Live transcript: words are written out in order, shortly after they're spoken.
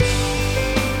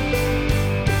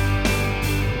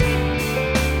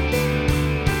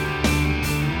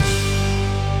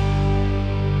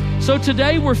So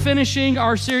today we're finishing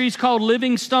our series called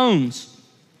Living Stones.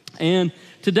 And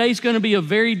today's going to be a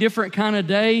very different kind of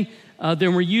day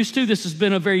than we're used to. This has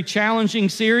been a very challenging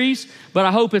series, but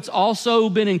I hope it's also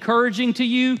been encouraging to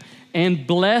you and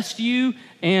blessed you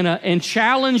and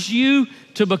challenged you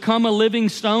to become a living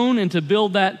stone and to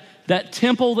build that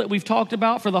temple that we've talked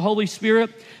about for the Holy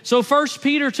Spirit. So 1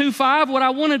 Peter 2:5, what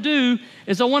I want to do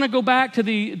is I want to go back to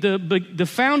the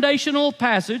foundational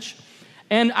passage,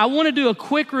 and I want to do a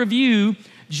quick review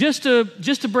just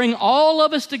to bring all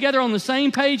of us together on the same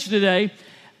page today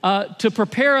to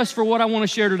prepare us for what I want to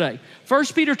share today.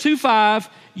 1 Peter 2:5,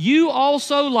 you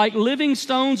also, like living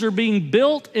stones, are being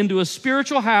built into a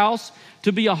spiritual house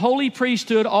to be a holy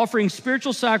priesthood, offering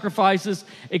spiritual sacrifices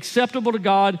acceptable to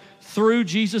God through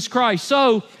Jesus Christ.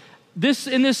 So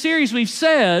in this series, we've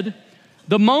said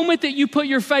the moment that you put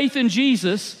your faith in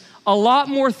Jesus, a lot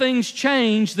more things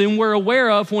change than we're aware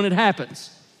of when it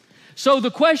happens. So the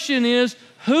question is,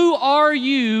 who are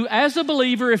you as a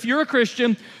believer? If you're a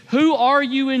Christian, who are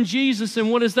you in Jesus,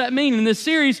 and what does that mean? In this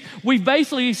series, we've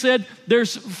basically said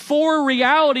there's 4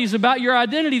 realities about your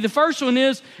identity. The first one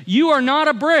is you are not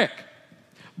a brick.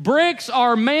 Bricks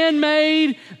are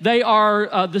man-made. They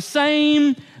are the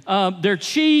same. They're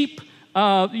cheap.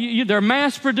 They're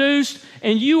mass-produced,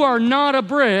 and you are not a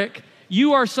brick.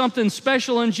 You are something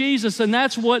special in Jesus, and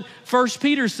that's what 1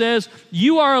 Peter says.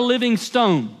 You are a living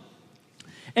stone.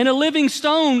 And a living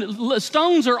stone,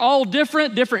 stones are all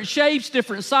different shapes,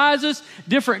 different sizes,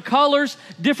 different colors,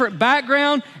 different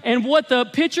background. And what the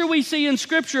picture we see in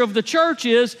Scripture of the church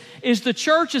is the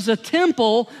church is a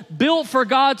temple built for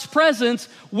God's presence,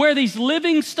 where these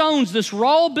living stones, this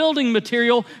raw building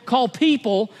material called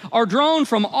people, are drawn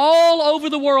from all over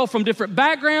the world, from different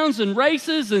backgrounds and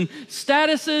races and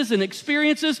statuses and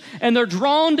experiences, and they're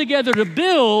drawn together to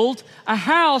build a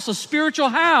house, a spiritual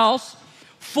house,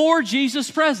 for Jesus'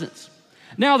 presence.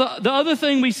 Now, the other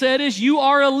thing we said is you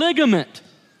are a ligament.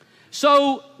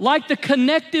 So, like the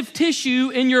connective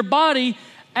tissue in your body,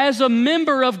 as a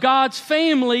member of God's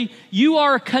family, you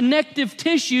are a connective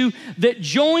tissue that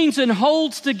joins and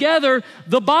holds together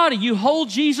the body. You hold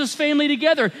Jesus' family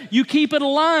together. You keep it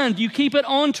aligned. You keep it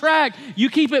on track. You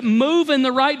keep it moving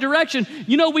the right direction.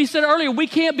 You know, we said earlier, we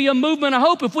can't be a movement of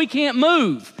hope if we can't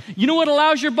move. You know what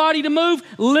allows your body to move?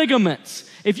 Ligaments.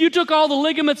 If you took all the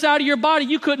ligaments out of your body,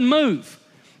 you couldn't move.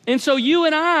 And so you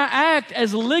and I act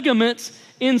as ligaments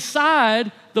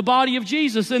inside the body of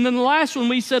Jesus. And then the last one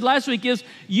we said last week is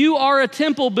you are a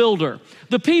temple builder.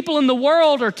 The people in the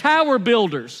world are tower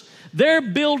builders. They're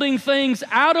building things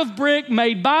out of brick,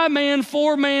 made by man,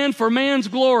 for man's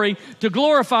glory, to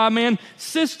glorify man,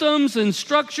 systems and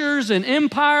structures and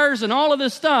empires and all of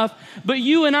this stuff. But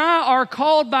you and I are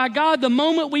called by God. The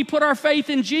moment we put our faith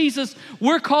in Jesus,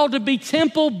 we're called to be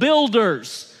temple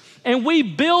builders. And we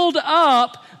build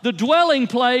up the dwelling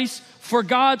place for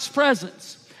God's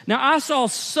presence. Now, I saw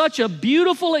such a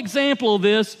beautiful example of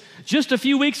this just a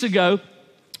few weeks ago.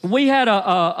 We had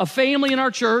a family in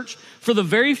our church. For the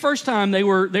very first time, they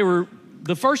were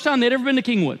the first time they'd ever been to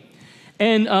Kingwood.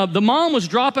 And the mom was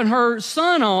dropping her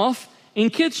son off in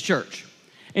kids' church.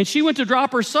 And she went to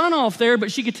drop her son off there,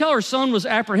 but she could tell her son was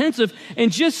apprehensive.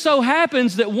 And just so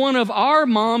happens that one of our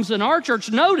moms in our church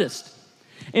noticed.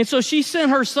 And so she sent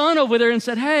her son over there and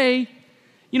said, hey,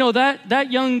 you know,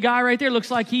 that young guy right there looks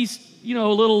like he's, you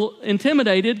know, a little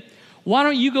intimidated. Why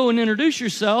don't you go and introduce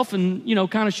yourself and, you know,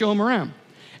 kind of show him around?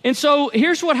 And so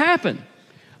here's what happened.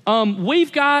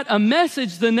 We've got a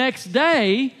message the next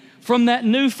day from that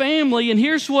new family, and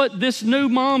here's what this new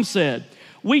mom said.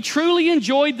 We truly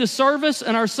enjoyed the service,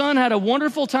 and our son had a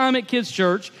wonderful time at kids'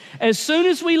 church. As soon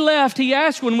as we left, he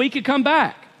asked when we could come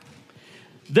back.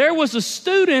 There was a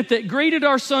student that greeted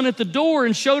our son at the door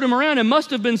and showed him around and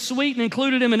must have been sweet and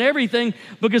included him in everything,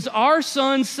 because our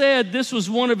son said this was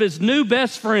one of his new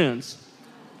best friends.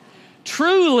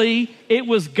 Truly, it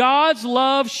was God's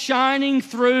love shining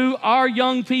through our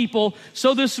young people.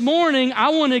 So this morning, I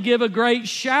want to give a great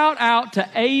shout out to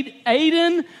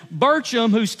Aiden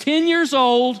Burcham, who's 10 years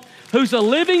old, who's a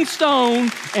living stone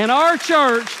in our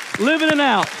church, living it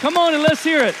out. Come on and let's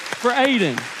hear it for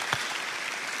Aiden.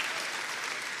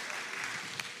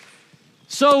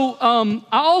 So I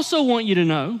also want you to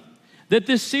know that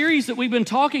this series that we've been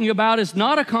talking about is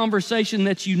not a conversation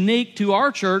that's unique to our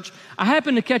church. I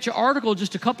happened to catch an article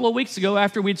just a couple of weeks ago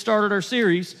after we'd started our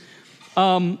series.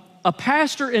 A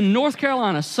pastor in North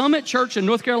Carolina, Summit Church in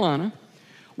North Carolina,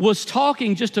 was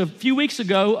talking just a few weeks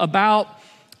ago about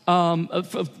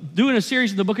doing a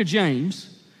series in the book of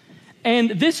James.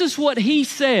 And this is what he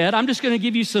said. I'm just going to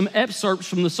give you some excerpts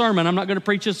from the sermon. I'm not going to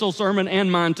preach this whole sermon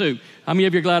and mine too. How many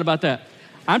of you are glad about that?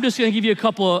 I'm just going to give you a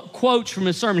couple of quotes from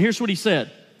his sermon. Here's what he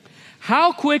said.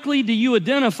 How quickly do you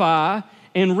identify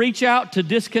and reach out to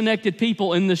disconnected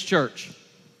people in this church?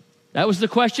 That was the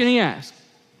question he asked.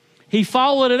 He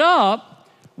followed it up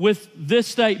with this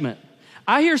statement.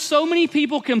 I hear so many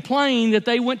people complain that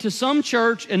they went to some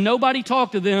church and nobody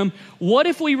talked to them. What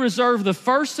if we reserve the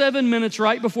first 7 minutes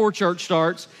right before church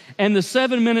starts and the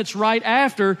 7 minutes right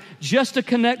after just to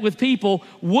connect with people?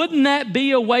 Wouldn't that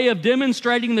be a way of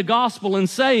demonstrating the gospel and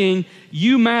saying,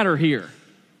 you matter here?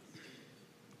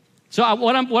 So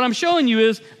what I'm showing you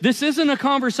is this isn't a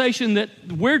conversation that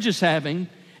we're just having.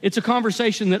 It's a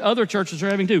conversation that other churches are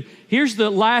having too. Here's the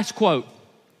last quote.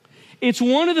 It's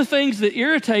one of the things that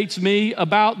irritates me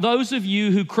about those of you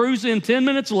who cruise in 10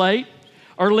 minutes late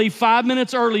or leave 5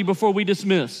 minutes early before we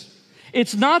dismiss.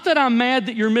 It's not that I'm mad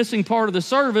that you're missing part of the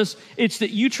service. It's that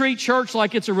you treat church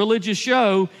like it's a religious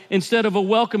show instead of a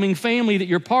welcoming family that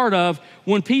you're part of.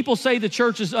 When people say the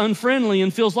church is unfriendly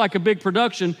and feels like a big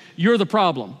production, you're the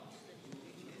problem.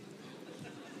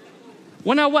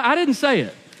 Well, now, I didn't say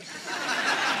it.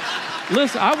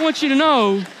 Listen, I want you to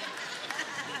know,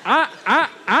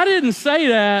 I didn't say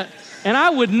that, and I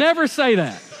would never say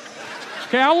that.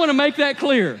 Okay, I want to make that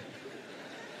clear.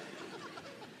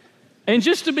 And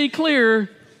just to be clear,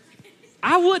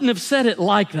 I wouldn't have said it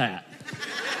like that.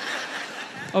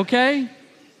 Okay?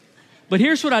 But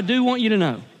here's what I do want you to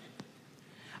know.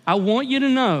 I want you to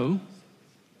know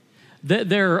that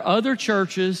there are other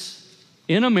churches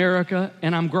in America,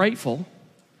 and I'm grateful,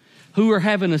 who are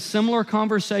having a similar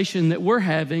conversation that we're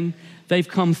having. They've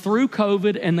come through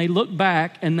COVID and they look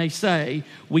back and they say,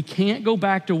 we can't go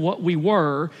back to what we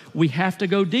were. We have to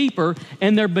go deeper.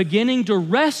 And they're beginning to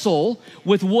wrestle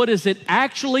with what does it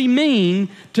actually mean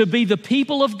to be the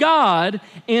people of God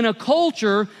in a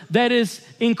culture that is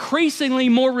increasingly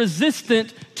more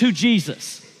resistant to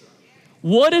Jesus.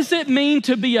 What does it mean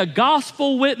to be a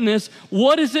gospel witness?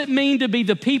 What does it mean to be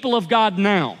the people of God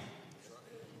now?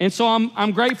 And so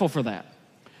I'm grateful for that.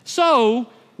 So,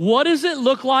 what does it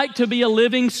look like to be a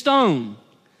living stone?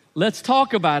 Let's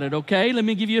talk about it, okay? Let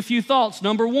me give you a few thoughts.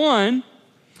 Number one,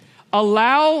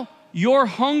 allow your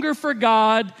hunger for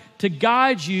God to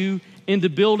guide you into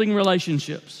building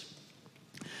relationships.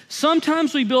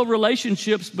 Sometimes we build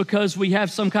relationships because we have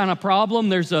some kind of problem.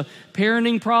 There's a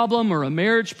parenting problem or a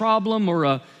marriage problem or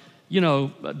a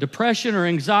depression or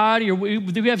anxiety, or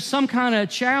we have some kind of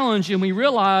challenge and we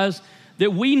realize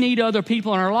that we need other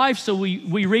people in our life, so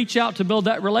we reach out to build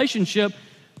that relationship.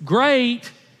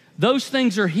 Great. Those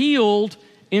things are healed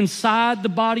inside the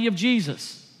body of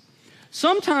Jesus.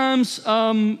 Sometimes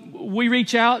we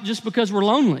reach out just because we're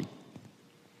lonely.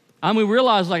 We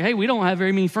realize, hey, we don't have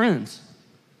very many friends.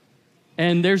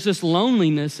 And there's this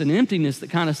loneliness and emptiness that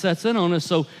kind of sets in on us,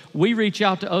 so we reach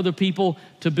out to other people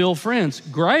to build friends.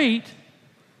 Great.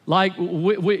 Like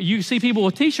you see people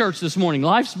with T-shirts this morning.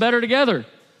 Life's better together.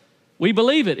 We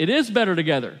believe it. It is better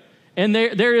together. And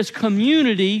there is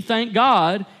community, thank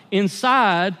God,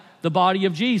 inside the body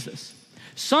of Jesus.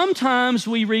 Sometimes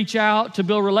we reach out to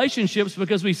build relationships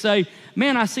because we say,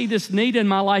 man, I see this need in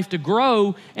my life to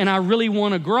grow, and I really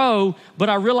want to grow, but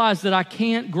I realize that I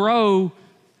can't grow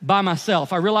by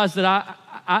myself. I realize that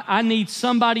I need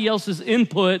somebody else's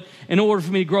input in order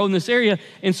for me to grow in this area.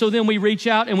 And so then we reach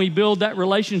out and we build that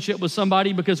relationship with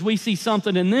somebody because we see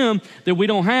something in them that we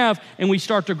don't have, and we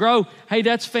start to grow. Hey,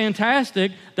 that's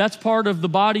fantastic. That's part of the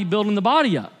body building the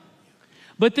body up.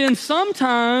 But then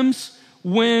sometimes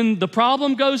when the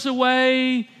problem goes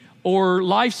away or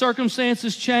life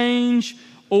circumstances change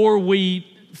or we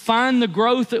find the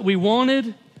growth that we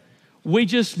wanted, we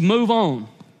just move on.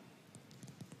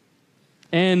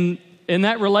 And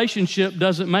that relationship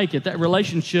doesn't make it. That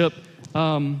relationship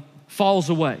falls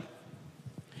away.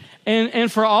 And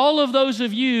for all of those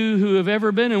of you who have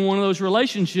ever been in one of those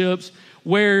relationships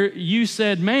where you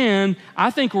said, man, I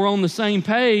think we're on the same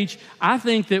page. I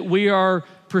think that we are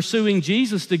pursuing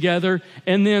Jesus together,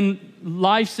 and then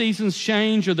life seasons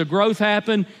change or the growth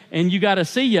happen and you got to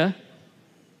see ya.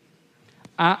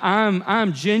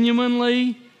 I'm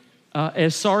genuinely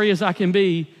as sorry as I can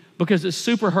be, because it's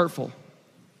super hurtful.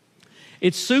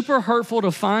 It's super hurtful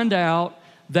to find out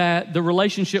that the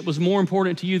relationship was more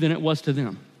important to you than it was to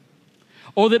them,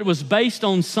 or that it was based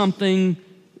on something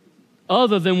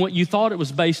other than what you thought it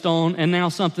was based on, and now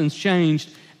something's changed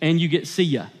and you get see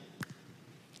ya.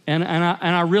 And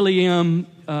I really am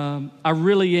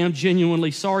genuinely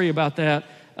sorry about that.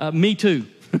 Me too.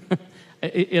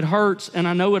 It hurts, and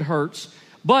I know it hurts.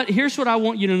 But here's what I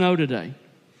want you to know today.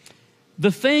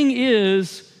 The thing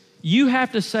is, you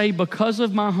have to say, because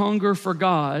of my hunger for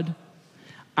God,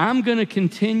 I'm going to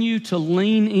continue to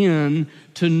lean in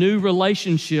to new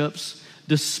relationships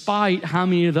despite how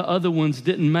many of the other ones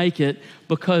didn't make it,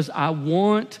 because I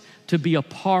want to be a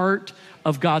part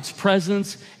of God's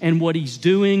presence and what He's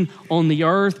doing on the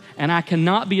earth, and I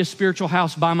cannot be a spiritual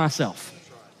house by myself.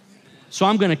 So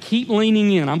I'm going to keep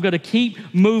leaning in. I'm going to keep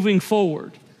moving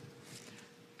forward.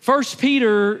 1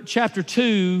 Peter chapter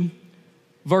 2,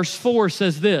 verse 4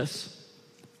 says this: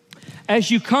 as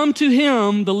you come to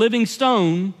Him, the living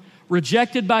stone,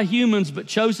 rejected by humans but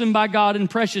chosen by God and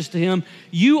precious to Him,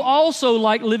 you also,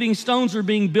 like living stones, are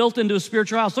being built into a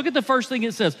spiritual house. Look at the first thing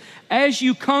it says: as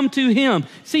you come to Him.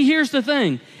 See, here's the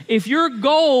thing. If your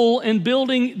goal in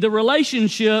building the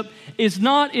relationship is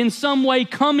not in some way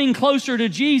coming closer to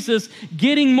Jesus,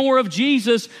 getting more of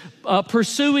Jesus,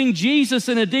 pursuing Jesus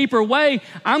in a deeper way,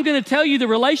 I'm going to tell you the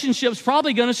relationship's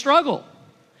probably going to struggle.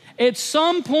 At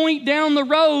some point down the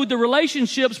road, the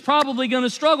relationship's probably going to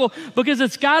struggle, because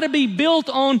it's got to be built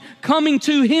on coming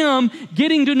to Him,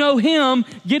 getting to know Him,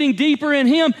 getting deeper in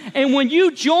Him. And when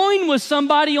you join with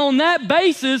somebody on that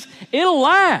basis, it'll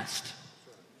last,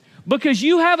 because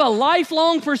you have a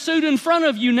lifelong pursuit in front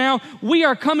of you now. We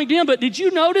are coming to Him. But did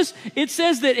you notice it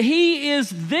says that He is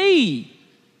the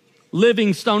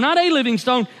living stone, not a living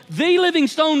stone, the living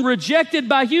stone rejected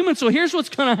by humans. So here's what's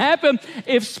going to happen.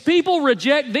 If people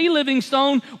reject the living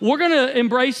stone, we're going to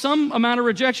embrace some amount of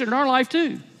rejection in our life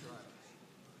too.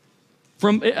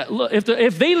 If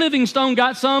the living stone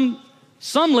got some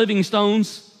living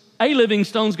stones, a living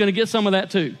stone's going to get some of that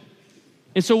too.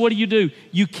 And so what do?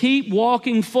 You keep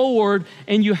walking forward,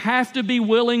 and you have to be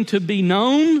willing to be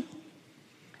known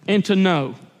and to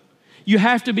know. You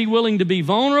have to be willing to be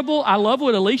vulnerable. I love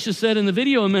what Alicia said in the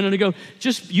video a minute ago.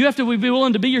 You have to be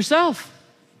willing to be yourself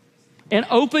and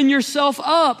open yourself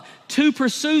up to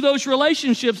pursue those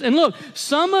relationships. And look,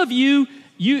 some of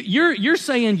you're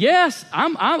saying, yes,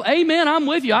 amen, I'm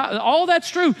with you. All that's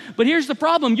true. But here's the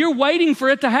problem. You're waiting for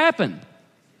it to happen.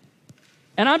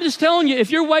 And I'm just telling you, if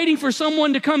you're waiting for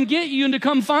someone to come get you and to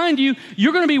come find you,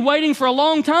 you're going to be waiting for a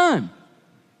long time.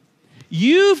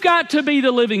 You've got to be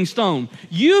the living stone.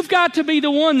 You've got to be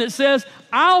the one that says,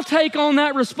 I'll take on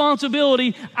that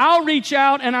responsibility. I'll reach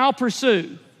out and I'll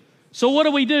pursue. So what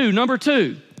do we do? Number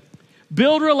 2,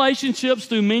 build relationships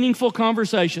through meaningful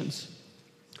conversations.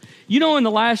 You know, in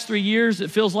the last 3 years, it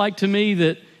feels like to me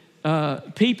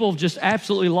that people have just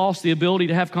absolutely lost the ability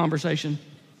to have conversation.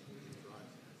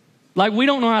 Like, we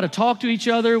don't know how to talk to each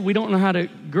other. We don't know how to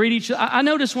greet each other. I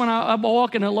noticed when I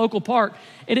walk in a local park,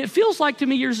 and it feels like to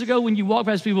me years ago when you walk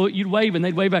past people, you'd wave and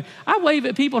they'd wave back. I wave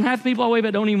at people, and half the people I wave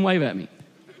at don't even wave at me.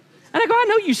 And I go, I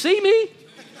know you see me.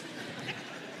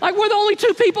 Like, we're the only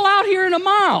 2 people out here in a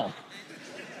mile.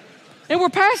 And we're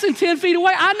passing 10 feet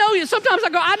away. I know you. Sometimes I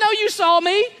go, I know you saw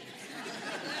me.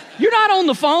 You're not on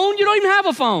the phone. You don't even have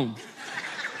a phone.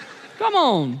 Come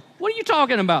on. What are you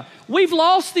talking about? We've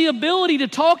lost the ability to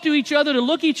talk to each other, to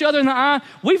look each other in the eye.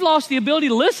 We've lost the ability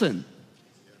to listen.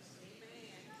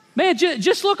 Man,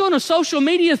 just look on a social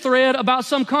media thread about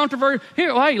some controversy.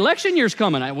 Here, hey, election year's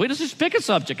coming. Let's just pick a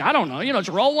subject. I don't know. Just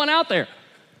roll one out there.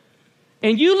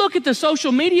 And you look at the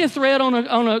social media thread on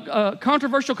a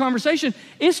controversial conversation,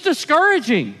 it's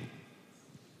discouraging.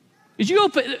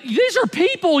 These are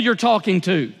people you're talking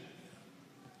to.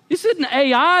 This isn't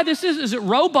AI. This isn't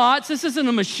robots. This isn't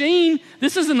a machine.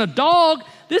 This isn't a dog.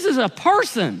 This is a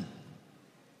person.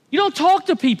 You don't talk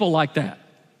to people like that.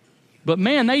 But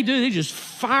man, they do. They just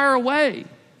fire away.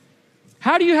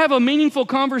 How do you have a meaningful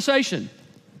conversation?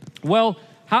 Well,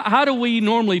 how do we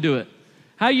normally do it?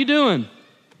 How you doing?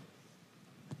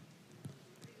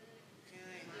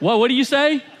 What do you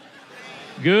say?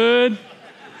 Good.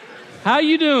 How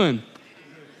you doing?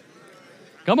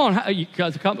 Come on,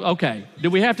 okay.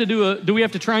 Do we have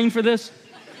to train for this?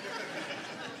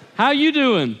 How you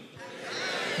doing?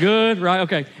 Good, right,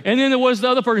 okay. And then what does the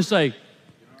other person say?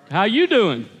 How you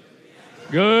doing?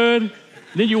 Good.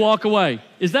 Then you walk away.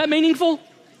 Is that meaningful?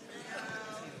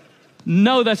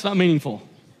 No, that's not meaningful.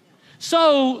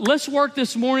 So let's work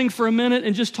this morning for a minute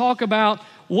and just talk about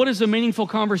what does a meaningful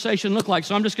conversation look like.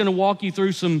 So I'm just going to walk you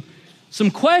through some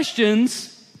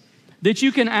questions that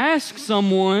you can ask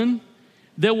someone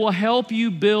that will help you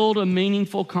build a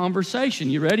meaningful conversation.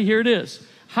 You ready? Here it is.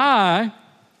 Hi,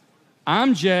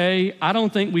 I'm Jay. I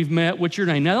don't think we've met. What's your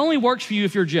name? Now, that only works for you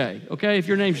if you're Jay, okay? If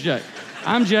your name's Jay.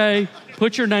 I'm Jay.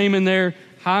 Put your name in there.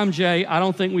 Hi, I'm Jay. I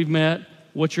don't think we've met.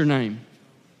 What's your name?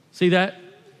 See that?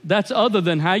 That's other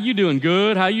than how you doing?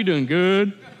 Good. How you doing?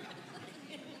 Good.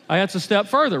 That's a step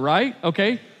further, right?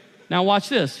 Okay. Now watch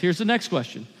this. Here's the next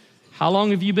question. How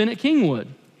long have you been at Kingwood?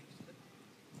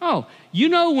 Oh, you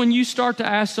know when you start to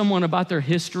ask someone about their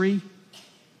history,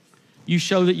 you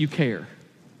show that you care.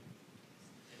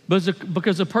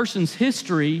 Because a person's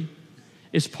history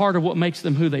is part of what makes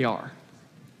them who they are.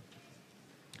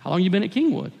 How long you been at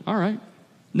Kingwood? All right.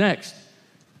 Next,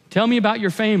 tell me about your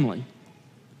family.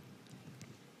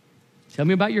 Tell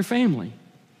me about your family.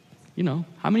 You know,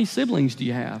 how many siblings do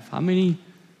you have? How many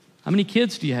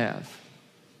kids do you have?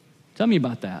 Tell me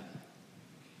about that.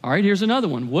 All right, here's another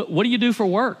one. What do you do for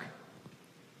work?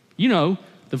 You know,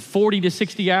 the 40 to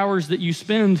 60 hours that you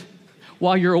spend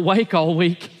while you're awake all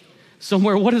week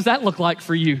somewhere, what does that look like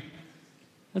for you?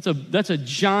 That's a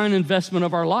giant investment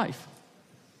of our life.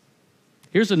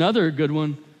 Here's another good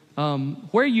one.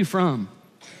 Where are you from?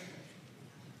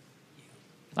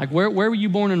 Like, where were you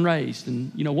born and raised?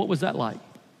 And, you know, what was that like?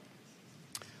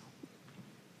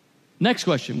 Next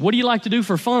question. What do you like to do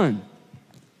for fun?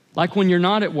 Like when you're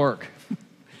not at work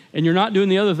and you're not doing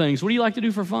the other things. What do you like to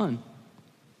do for fun?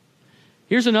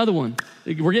 Here's another one.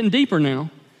 We're getting deeper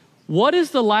now. What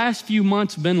has the last few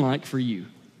months been like for you?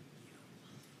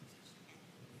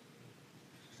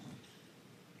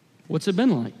 What's it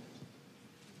been like?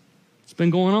 What's been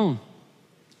going on?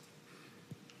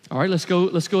 All right, let's go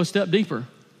a step deeper.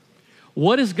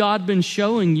 What has God been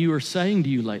showing you or saying to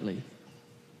you lately?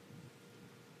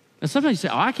 And sometimes you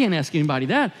say, oh, I can't ask anybody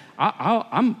that.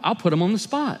 I'll put them on the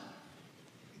spot.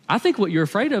 I think what you're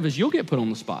afraid of is you'll get put on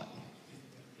the spot.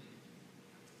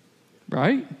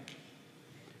 Right?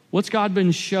 What's God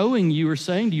been showing you or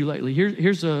saying to you lately?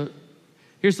 Here's the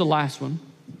last one.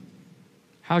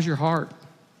 How's your heart?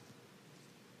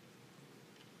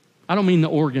 I don't mean the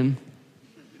organ.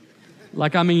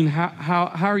 Like, I mean, how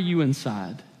are you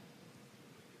inside?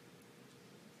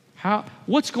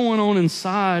 What's going on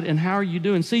inside and how are you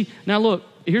doing? See, now look,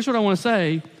 here's what I want to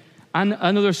say. I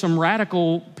know there's some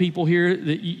radical people here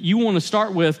that you want to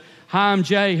start with, hi, I'm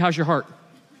Jay, how's your heart?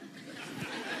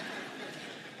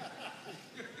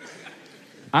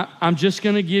 I'm just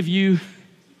going to give you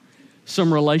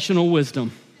some relational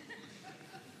wisdom.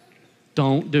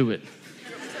 Don't do it.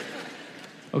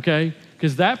 Okay?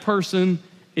 Because that person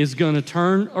is going to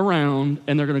turn around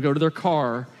and they're going to go to their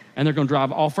car and they're going to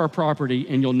drive off our property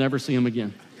and you'll never see them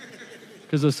again.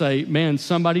 Because they'll say, man,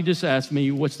 somebody just asked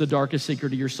me, what's the darkest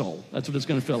secret of your soul? That's what it's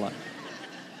going to feel like.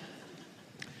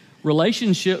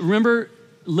 Relationship, remember,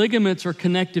 ligaments are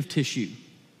connective tissue.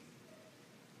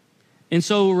 And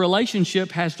so a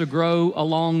relationship has to grow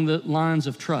along the lines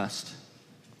of trust.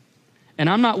 And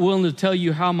I'm not willing to tell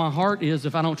you how my heart is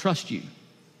if I don't trust you.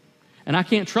 And I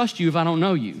can't trust you if I don't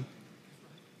know you.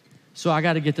 So I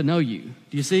got to get to know you.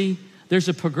 Do you see? There's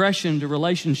a progression to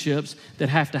relationships that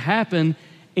have to happen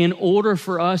in order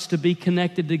for us to be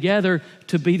connected together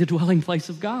to be the dwelling place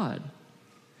of God.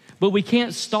 But we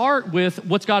can't start with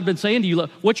what's God been saying to you.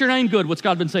 What's your name? Good. What's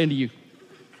God been saying to you?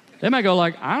 They might go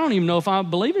like, I don't even know if I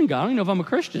believe in God. I don't even know if I'm a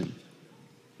Christian.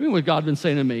 I mean, what God been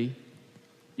saying to me?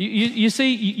 You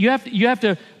see, you have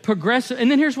to progress. And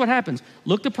then here's what happens.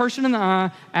 Look the person in the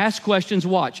eye, ask questions,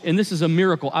 watch. And this is a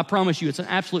miracle. I promise you, it's an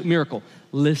absolute miracle.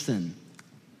 Listen.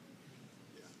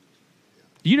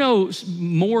 You know,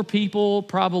 more people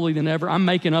probably than ever, I'm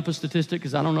making up a statistic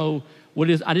because I don't know what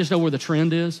it is. I just know where the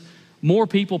trend is. More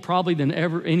people probably than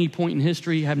ever, any point in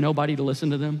history, have nobody to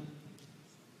listen to them.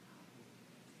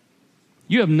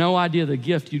 You have no idea the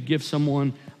gift you'd give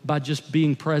someone by just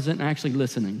being present and actually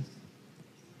listening.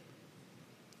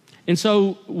 And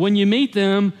so when you meet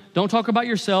them, don't talk about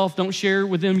yourself. Don't share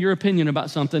with them your opinion about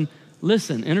something.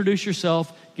 Listen, introduce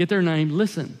yourself, get their name,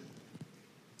 listen.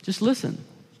 Just listen.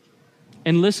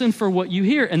 And listen for what you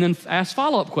hear and then ask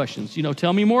follow-up questions. You know,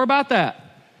 tell me more about that.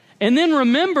 And then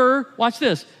remember, watch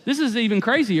this. This is even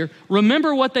crazier.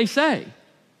 Remember what they say.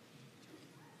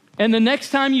 And the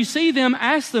next time you see them,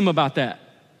 ask them about that.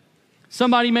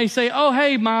 Somebody may say, oh,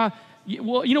 hey,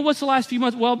 well, you know, what's the last few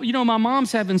months? Well, you know, my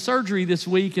mom's having surgery this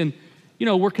week and, you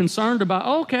know, we're concerned about,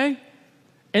 oh, okay.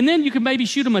 And then you could maybe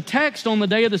shoot them a text on the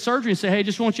day of the surgery and say, hey,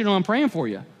 just want you to know I'm praying for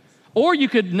you. Or you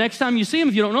could, next time you see them,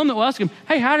 if you don't know them, they'll ask them,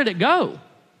 hey, how did it go?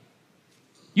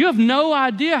 You have no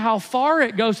idea how far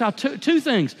it goes. Two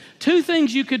things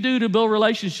you could do to build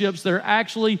relationships that are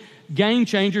actually game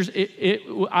changers.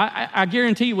 I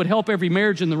guarantee it would help every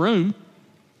marriage in the room.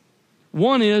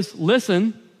 One is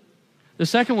listen. The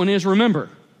second one is remember.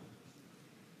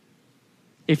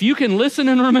 If you can listen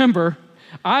and remember,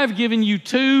 I've given you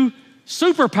 2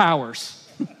 superpowers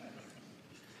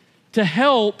to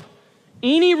help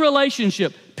any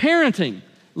relationship. Parenting,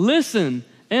 listen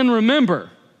and remember.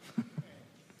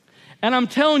 And I'm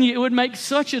telling you, it would make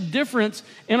such a difference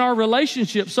in our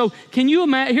relationship. So can you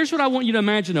imagine, here's what I want you to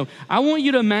imagine though. I want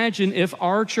you to imagine if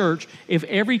our church, if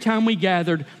every time we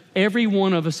gathered, every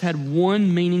one of us had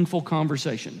one meaningful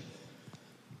conversation.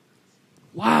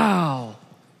 Wow.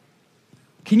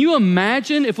 Can you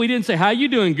imagine if we didn't say, how you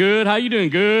doing? Good. How you doing?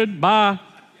 Good. Bye.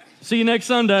 See you next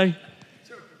Sunday.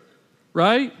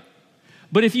 Right?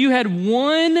 But if you had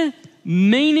one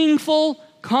meaningful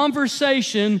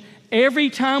conversation every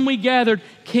time we gathered,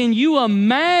 can you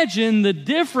imagine the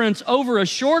difference over a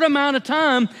short amount of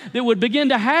time that would begin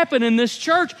to happen in this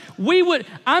church?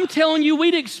 I'm telling you,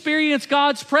 we'd experience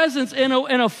God's presence in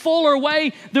a fuller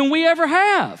way than we ever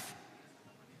have.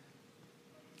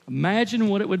 Imagine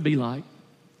what it would be like.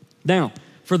 Now,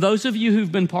 for those of you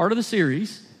who've been part of the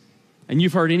series and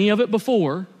you've heard any of it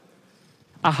before,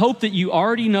 I hope that you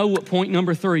already know what point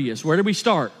number 3 is. Where did we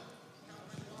start?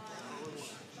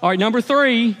 All right, number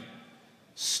 3,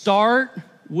 start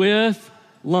with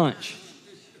lunch.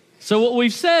 So what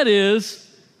we've said is,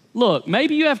 look,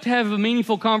 maybe you have to have a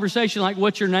meaningful conversation like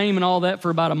what's your name and all that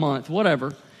for about a month,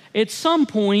 whatever. At some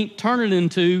point, turn it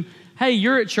into, hey,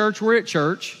 you're at church, we're at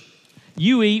church.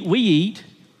 You eat, we eat.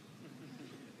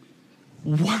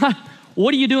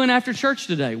 What are you doing after church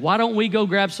today? Why don't we go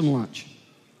grab some lunch?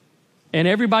 And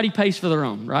everybody pays for their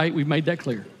own, right? We've made that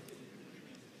clear.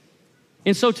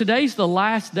 And so today's the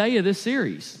last day of this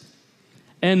series.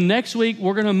 And next week,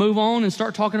 we're going to move on and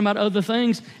start talking about other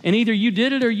things. And either you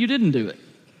did it or you didn't do it.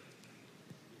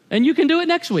 And you can do it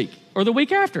next week or the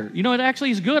week after. You know, it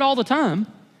actually is good all the time.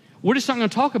 We're just not going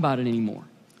to talk about it anymore.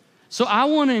 So I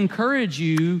want to encourage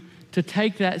you to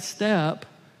take that step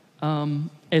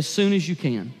as soon as you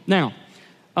can. Now,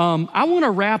 I want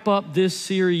to wrap up this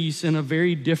series in a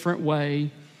very different way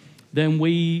than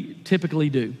we typically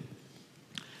do.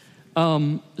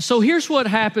 So here's what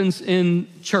happens in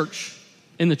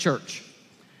the church.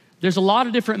 There's a lot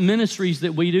of different ministries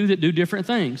that we do that do different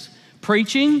things.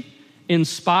 Preaching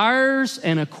inspires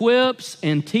and equips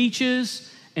and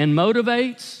teaches and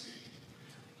motivates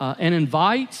and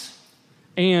invites.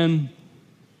 And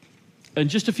in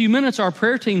just a few minutes, our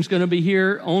prayer team's going to be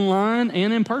here online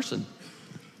and in person.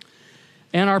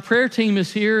 And our prayer team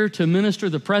is here to minister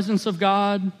the presence of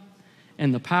God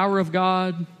and the power of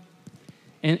God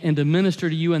and to minister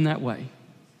to you in that way.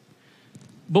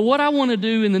 But what I want to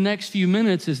do in the next few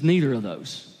minutes is neither of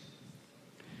those.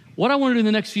 What I want to do in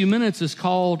the next few minutes is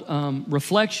called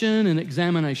reflection and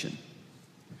examination.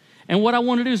 And what I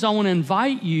want to do is I want to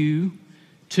invite you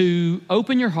to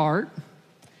open your heart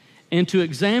and to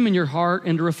examine your heart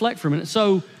and to reflect for a minute.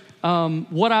 So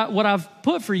what I've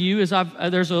put for you is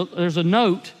there's a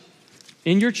note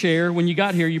in your chair. When you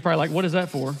got here, you're probably like, what is that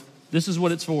for? This is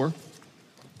what it's for.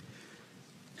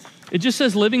 It just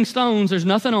says Living Stones. There's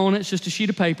nothing on it. It's just a sheet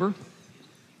of paper.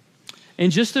 In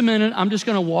just a minute, I'm just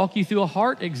going to walk you through a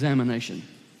heart examination,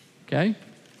 okay?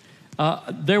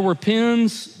 There were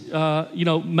pens,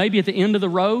 maybe at the end of the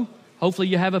row. Hopefully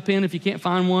you have a pen. If you can't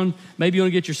find one, maybe you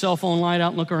want to get your cell phone light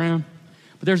out and look around.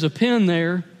 But there's a pen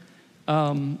there,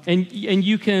 and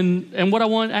you can. And what I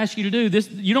want to ask you to do,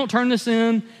 you don't turn this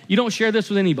in. You don't share this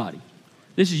with anybody.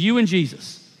 This is you and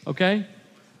Jesus, okay?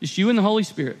 Just you and the Holy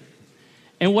Spirit.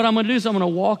 And what I'm going to do is I'm going to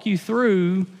walk you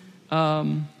through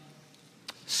some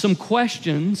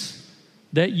questions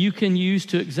that you can use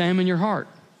to examine your heart.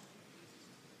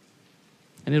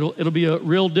 And it'll be a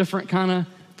real different kind of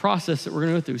process that we're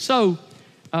going to go through. So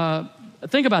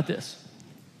think about this.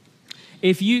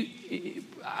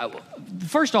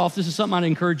 First off, this is something I'd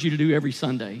encourage you to do every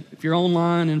Sunday. If you're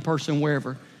online, in person,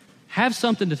 wherever, have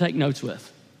something to take notes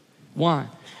with. Why?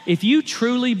 If you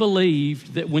truly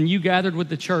believed that when you gathered with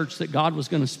the church that God was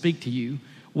going to speak to you,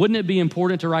 wouldn't it be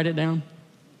important to write it down?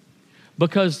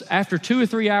 Because after 2 or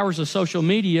 3 hours of social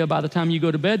media, by the time you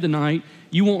go to bed tonight,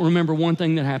 you won't remember one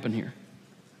thing that happened here.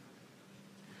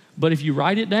 But if you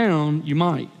write it down, you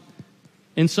might.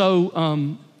 And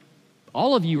so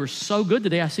all of you are so good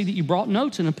today. I see that you brought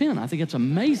notes and a pen. I think it's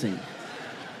amazing.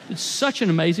 It's such an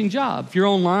amazing job. If you're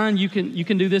online, you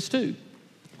can do this too.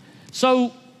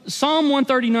 So Psalm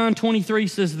 139:23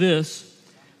 says this: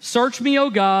 "Search me, O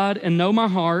God, and know my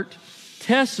heart.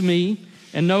 Test me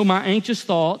and know my anxious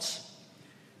thoughts.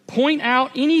 Point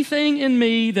out anything in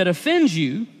me that offends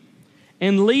you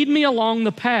and lead me along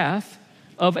the path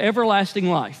of everlasting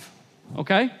life."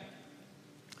 Okay?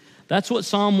 That's what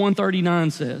Psalm 139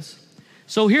 says.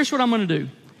 So here's what I'm going to do.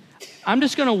 I'm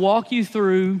just going to walk you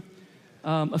through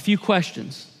a few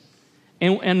questions.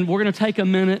 And we're going to take a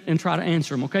minute and try to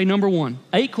answer them, okay? Number 1,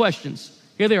 8 questions.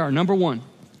 Here they are. Number 1,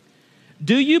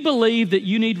 do you believe that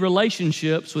you need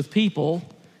relationships with people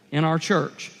in our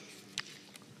church?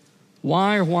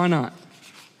 Why or why not?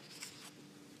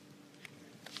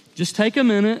 Just take a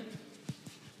minute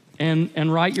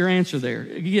and write your answer there.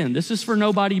 Again, this is for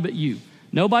nobody but you.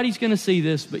 Nobody's going to see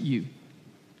this but you.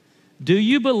 Do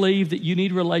you believe that you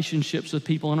need relationships with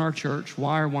people in our church?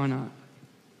 Why or why not?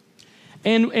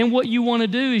 And what you want to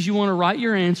do is you want to write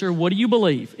your answer. What do you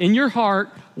believe? In your heart,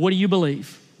 what do you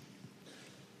believe?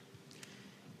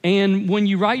 And when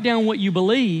you write down what you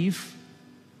believe,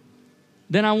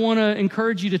 then I want to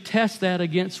encourage you to test that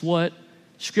against what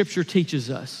Scripture teaches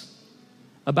us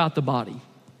about the body.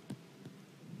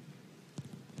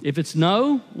 If it's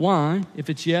no, why? If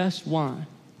it's yes, why?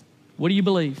 What do you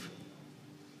believe?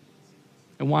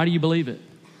 And why do you believe it?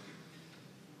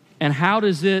 And how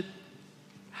does it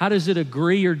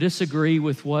agree or disagree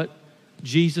with what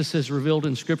Jesus has revealed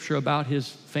in Scripture about his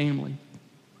family?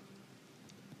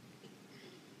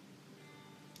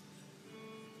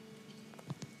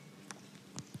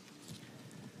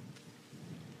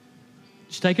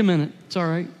 Just take a minute. It's all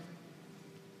right.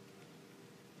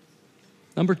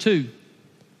 Number 2,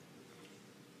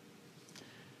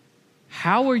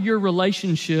 how are your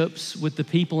relationships with the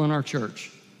people in our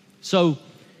church? So,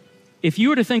 if you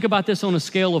were to think about this on a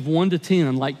scale of 1 to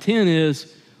 10, like 10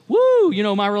 is, woo,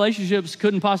 my relationships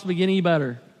couldn't possibly get any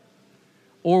better.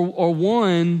 Or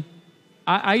 1,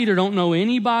 I either don't know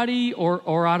anybody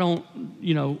or I don't,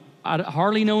 I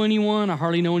hardly know anyone. I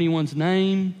hardly know anyone's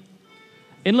name.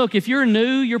 And look, if you're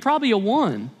new, you're probably a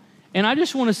 1. And I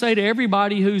just want to say to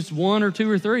everybody who's 1 or 2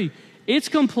 or 3, it's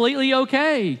completely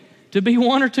okay to be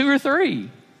 1 or 2 or 3.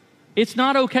 It's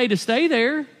not okay to stay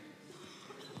there.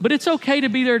 But it's okay to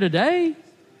be there today.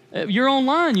 You're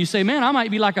online. You say, man, I might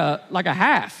be like a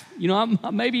half.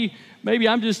 Maybe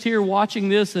I'm just here watching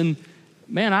this and,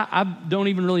 man, I don't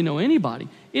even really know anybody.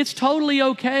 It's totally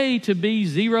okay to be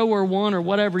 0 or 1 or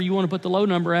whatever you want to put the low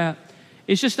number at.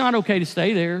 It's just not okay to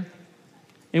stay there.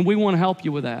 And we want to help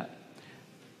you with that.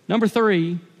 Number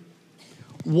 3,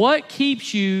 what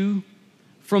keeps you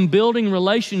from building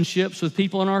relationships with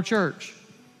people in our church?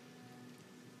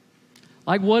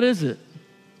 Like, what is it?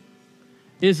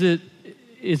 Is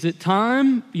it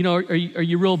time? Are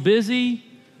you real busy?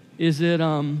 Is it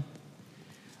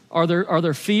are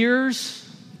there fears?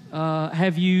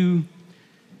 Have you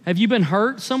been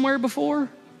hurt somewhere before?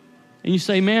 And you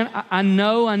say, man, I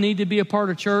know I need to be a part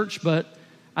of church, but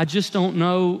I just don't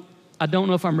know. I don't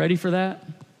know if I'm ready for that.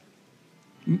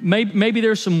 Maybe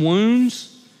there's some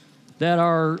wounds that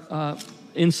are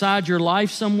inside your life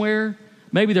somewhere.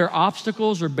 Maybe there are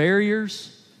obstacles or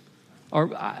barriers. Or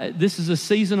this is a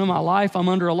season of my life, I'm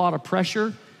under a lot of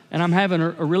pressure, and I'm having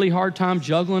a really hard time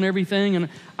juggling everything, and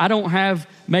I don't have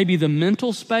maybe the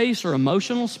mental space or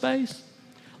emotional space.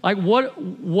 Like,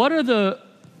 what are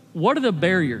the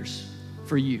barriers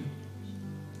for you?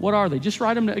 What are they? Just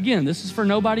write them down. Again, this is for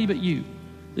nobody but you.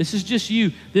 This is just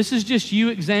you. This is just you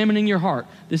examining your heart.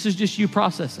 This is just you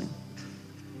processing.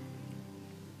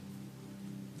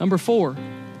 Number 4,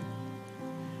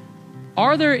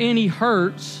 are there any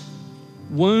hurts,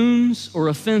 wounds, or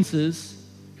offenses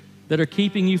that are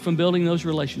keeping you from building those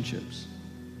relationships?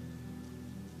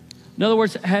 In other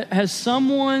words, has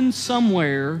someone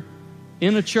somewhere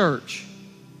in a church,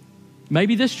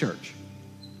 maybe this church,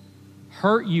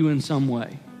 hurt you in some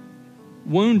way,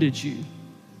 wounded you,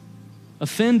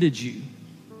 offended you,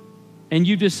 and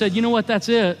you just said, you know what, that's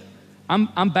it.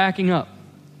 I'm backing up.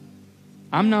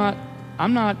 I'm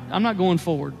not going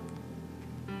forward.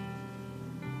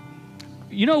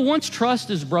 Once trust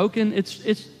is broken,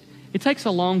 it takes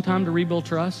a long time to rebuild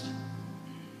trust.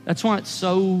 That's why it's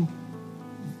so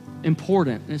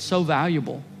important and it's so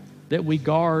valuable that we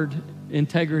guard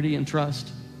integrity and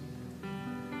trust.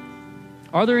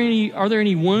 Are there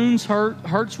any wounds,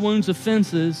 hurts, wounds,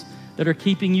 offenses that are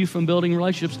keeping you from building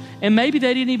relationships? And maybe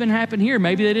they didn't even happen here.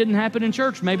 Maybe they didn't happen in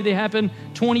church. Maybe they happened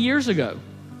 20 years ago,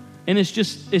 and it's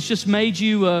just made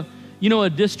you a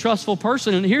distrustful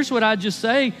person. And here's what I'd just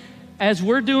say. As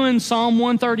we're doing Psalm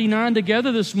 139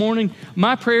 together this morning,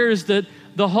 my prayer is that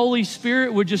the Holy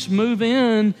Spirit would just move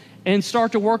in and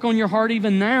start to work on your heart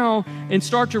even now and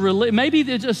start to maybe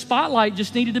a spotlight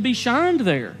just needed to be shined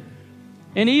there.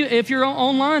 And if you're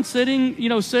online sitting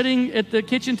at the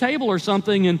kitchen table or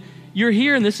something and you're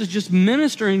here and this is just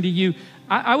ministering to you,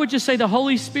 I would just say the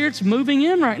Holy Spirit's moving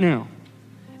in right now.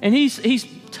 And he's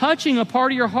touching a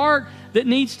part of your heart that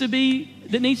needs to be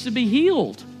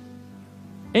healed.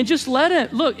 And just let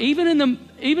it, look, even in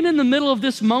the middle of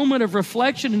this moment of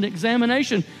reflection and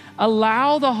examination,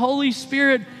 allow the Holy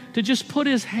Spirit to just put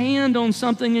his hand on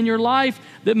something in your life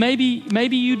that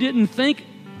maybe you didn't think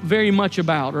very much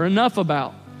about or enough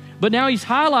about. But now he's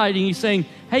highlighting, he's saying,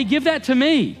 hey, give that to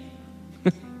me.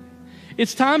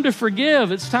 It's time to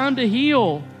forgive. It's time to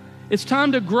heal. It's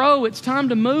time to grow. It's time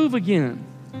to move again.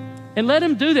 And let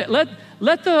him do that.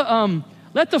 Let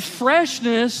the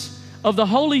freshness of the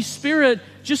Holy Spirit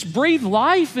just breathe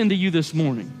life into you this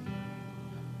morning.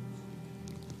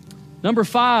 Number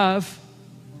 5,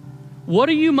 What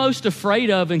are you most afraid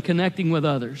of in connecting with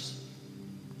others?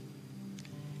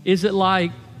 Is it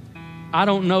like, I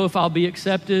don't know if I'll be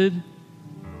accepted?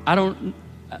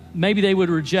 Maybe they would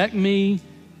reject me.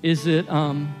 Is it,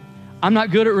 I'm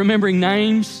not good at remembering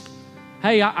names?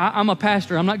 Hey, I'm a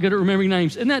pastor. I'm not good at remembering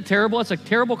names. Isn't that terrible? It's a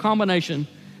terrible combination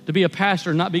to be a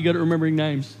pastor and not be good at remembering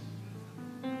names.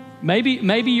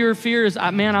 Maybe your fear is,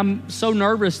 man, I'm so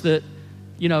nervous that,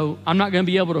 I'm not going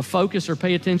to be able to focus or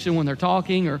pay attention when they're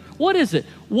talking. Or what is it?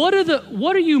 What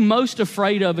are you most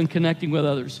afraid of in connecting with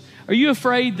others? Are you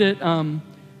afraid that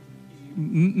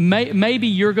maybe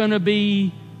you're going to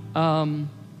be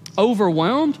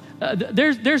overwhelmed?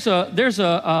 There's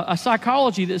a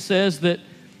psychology that says that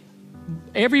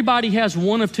everybody has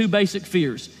one of two basic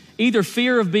fears: either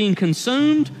fear of being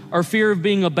consumed or fear of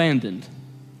being abandoned.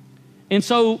 And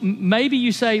so maybe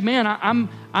you say, man,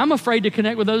 I'm afraid to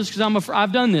connect with others because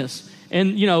I've done this.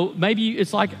 And, maybe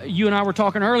it's like you and I were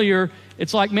talking earlier.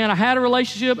 It's like, man, I had a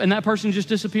relationship and that person just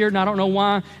disappeared and I don't know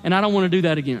why, and I don't want to do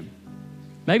that again.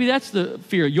 Maybe that's the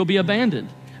fear. You'll be abandoned.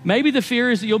 Maybe the fear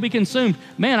is that you'll be consumed.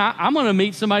 Man, I'm going to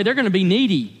meet somebody. They're going to be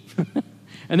needy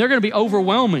and they're going to be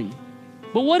overwhelming.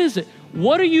 But what is it?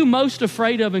 What are you most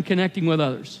afraid of in connecting with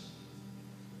others?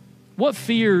 What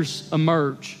fears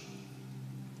emerge?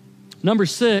 Number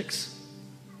 6,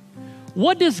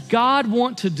 what does God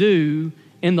want to do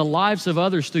in the lives of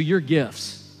others through your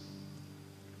gifts?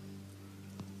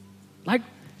 Like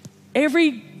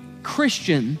every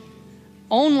Christian,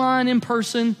 online, in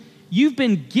person, you've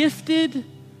been gifted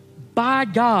by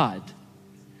God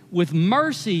with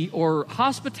mercy or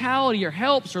hospitality or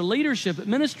helps or leadership,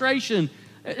 administration,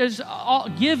 there's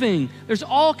giving. There's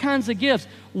all kinds of gifts.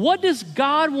 What does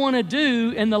God want to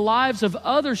do in the lives of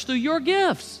others through your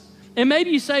gifts? And maybe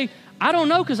you say, I don't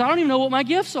know because I don't even know what my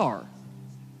gifts are.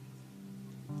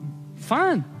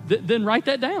 Fine, then write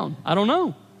that down. I don't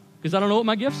know because I don't know what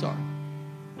my gifts are.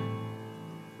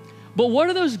 But what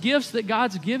are those gifts that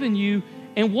God's given you?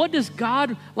 And what does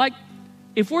God, like,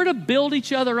 if we're to build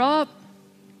each other up,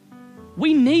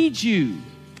 we need you.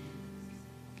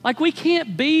 Like, we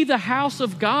can't be the house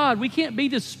of God. We can't be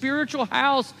the spiritual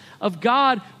house of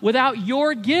God without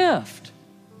your gift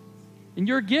and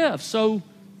your gifts. So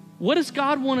what does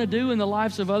God want to do in the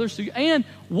lives of others through you? And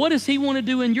what does He want to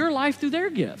do in your life through their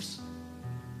gifts?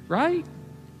 Right?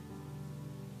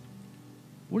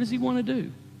 What does He want to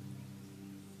do?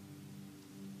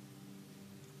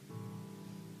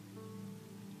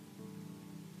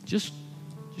 Just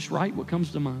write what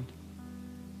comes to mind.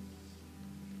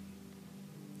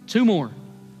 2 more.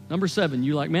 Number 7,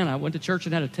 you're like, man, I went to church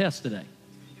and had a test today.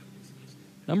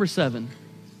 Number 7.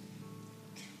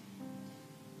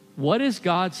 What is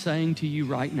God saying to you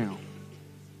right now?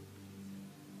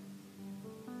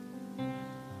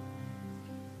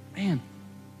 Man,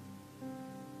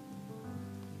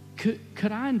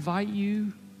 could I invite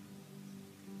you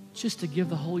just to give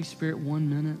the Holy Spirit 1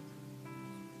 minute?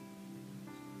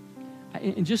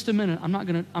 In just a minute, I'm not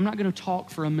gonna talk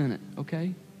for a minute,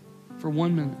 okay? For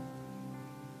 1 minute.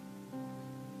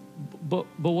 But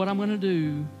what I'm gonna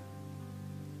do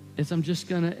is I'm just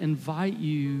gonna invite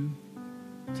you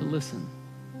to listen.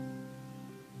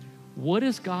 What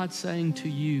is God saying to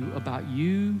you, about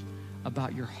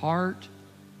your heart,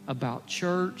 about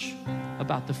church,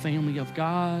 about the family of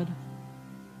God,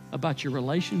 about your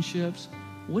relationships?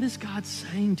 What is God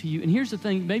saying to you? And here's the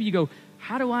thing, maybe you go,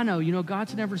 how do I know?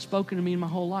 God's never spoken to me in my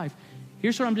whole life.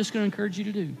 Here's what I'm just going to encourage you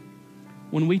to do.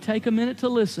 When we take a minute to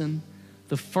listen,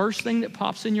 the first thing that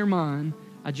pops in your mind,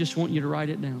 I just want you to write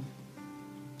it down.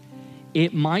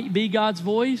 It might be God's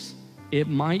voice. It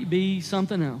might be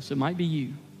something else. It might be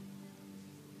you.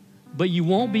 But you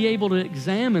won't be able to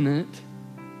examine it,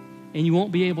 and you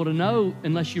won't be able to know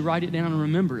unless you write it down and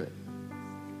remember it.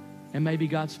 And maybe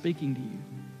God's speaking to you.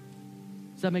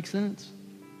 Does that make sense?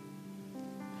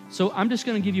 So I'm just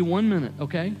going to give you 1 minute,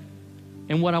 okay?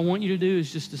 And what I want you to do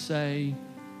is just to say,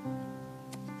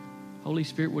 Holy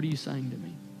Spirit, what are you saying to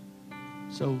me?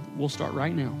 So we'll start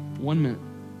right now. 1 minute.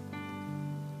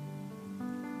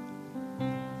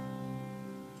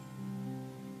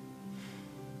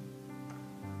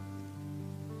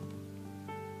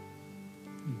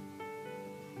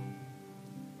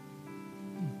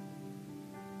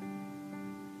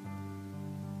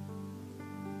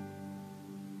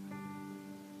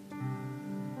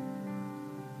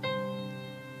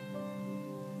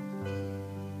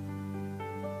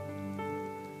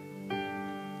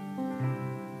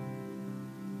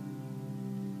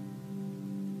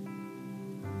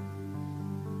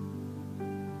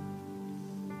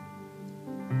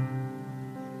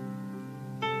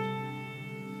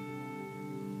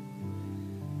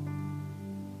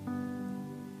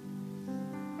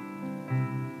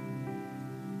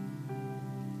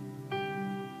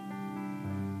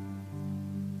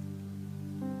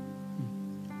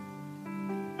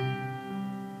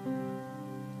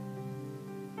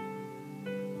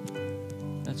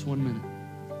 That's 1 minute.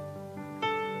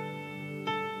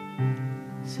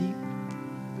 See,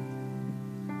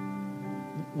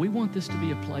 we want this to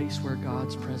be a place where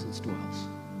God's presence dwells.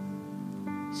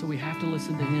 So we have to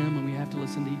listen to Him and we have to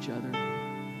listen to each other.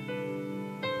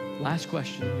 Last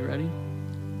question. You ready?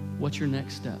 What's your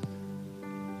next step?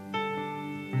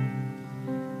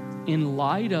 In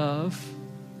light of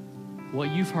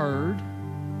what you've heard,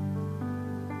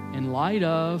 in light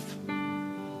of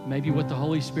maybe what the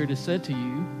Holy Spirit has said to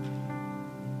you,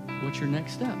 what's your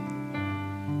next step?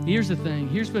 Here's the thing.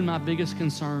 Here's been my biggest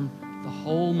concern the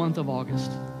whole month of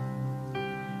August.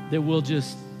 That we'll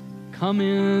just come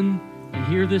in and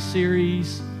hear this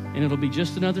series, and it'll be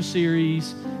just another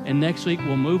series, and next week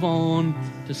we'll move on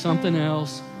to something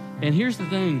else. And here's the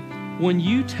thing. When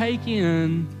you take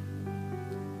in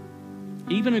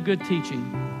even a good teaching,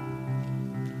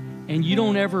 and you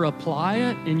don't ever apply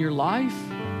it in your life,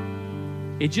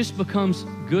 it just becomes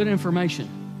good information.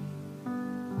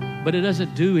 But it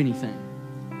doesn't do anything.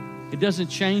 It doesn't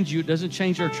change you. It doesn't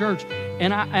change our church.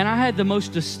 And I had the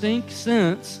most distinct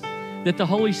sense that the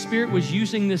Holy Spirit was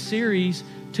using this series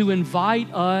to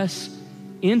invite us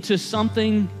into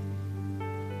something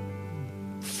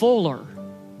fuller,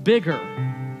 bigger,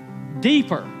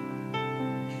 deeper.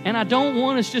 And I don't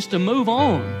want us just to move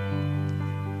on.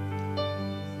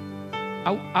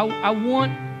 I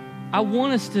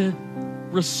want us to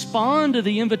respond to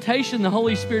the invitation the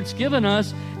Holy Spirit's given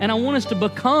us, and I want us to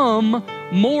become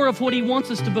more of what He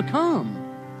wants us to become.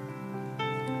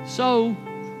 So,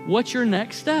 what's your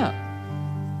next step?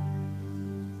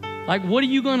 Like, what are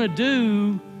you going to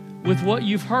do with what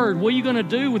you've heard? What are you going to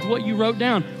do with what you wrote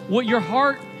down? What your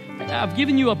heart, I've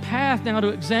given you a path now to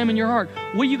examine your heart.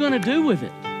 What are you going to do with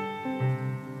it?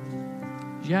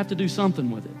 You have to do something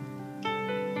with it.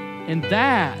 And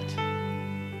that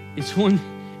is when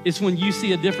you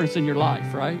see a difference in your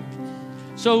life, right?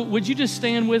 So would you just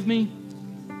stand with me?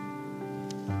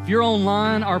 If you're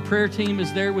online, our prayer team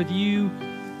is there with you,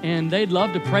 and they'd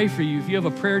love to pray for you. If you have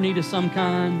a prayer need of some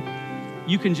kind,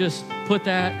 you can just put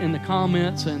that in the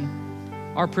comments, and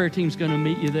our prayer team's going to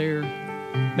meet you there.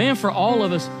 Man, for all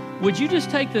of us, would you just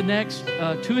take the next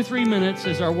 2 or 3 minutes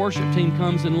as our worship team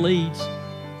comes and leads,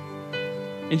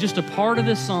 and just a part of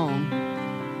this song,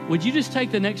 would you just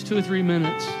take the next 2 or 3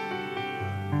 minutes,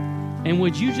 and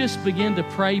would you just begin to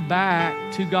pray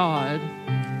back to God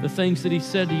the things that He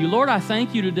said to you? Lord, I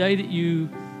thank you today that you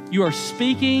are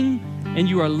speaking and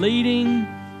you are leading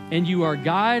and you are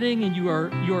guiding and you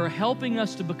are helping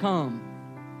us to become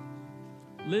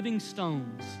living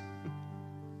stones,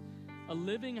 a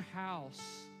living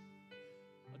house,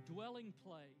 a dwelling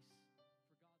place.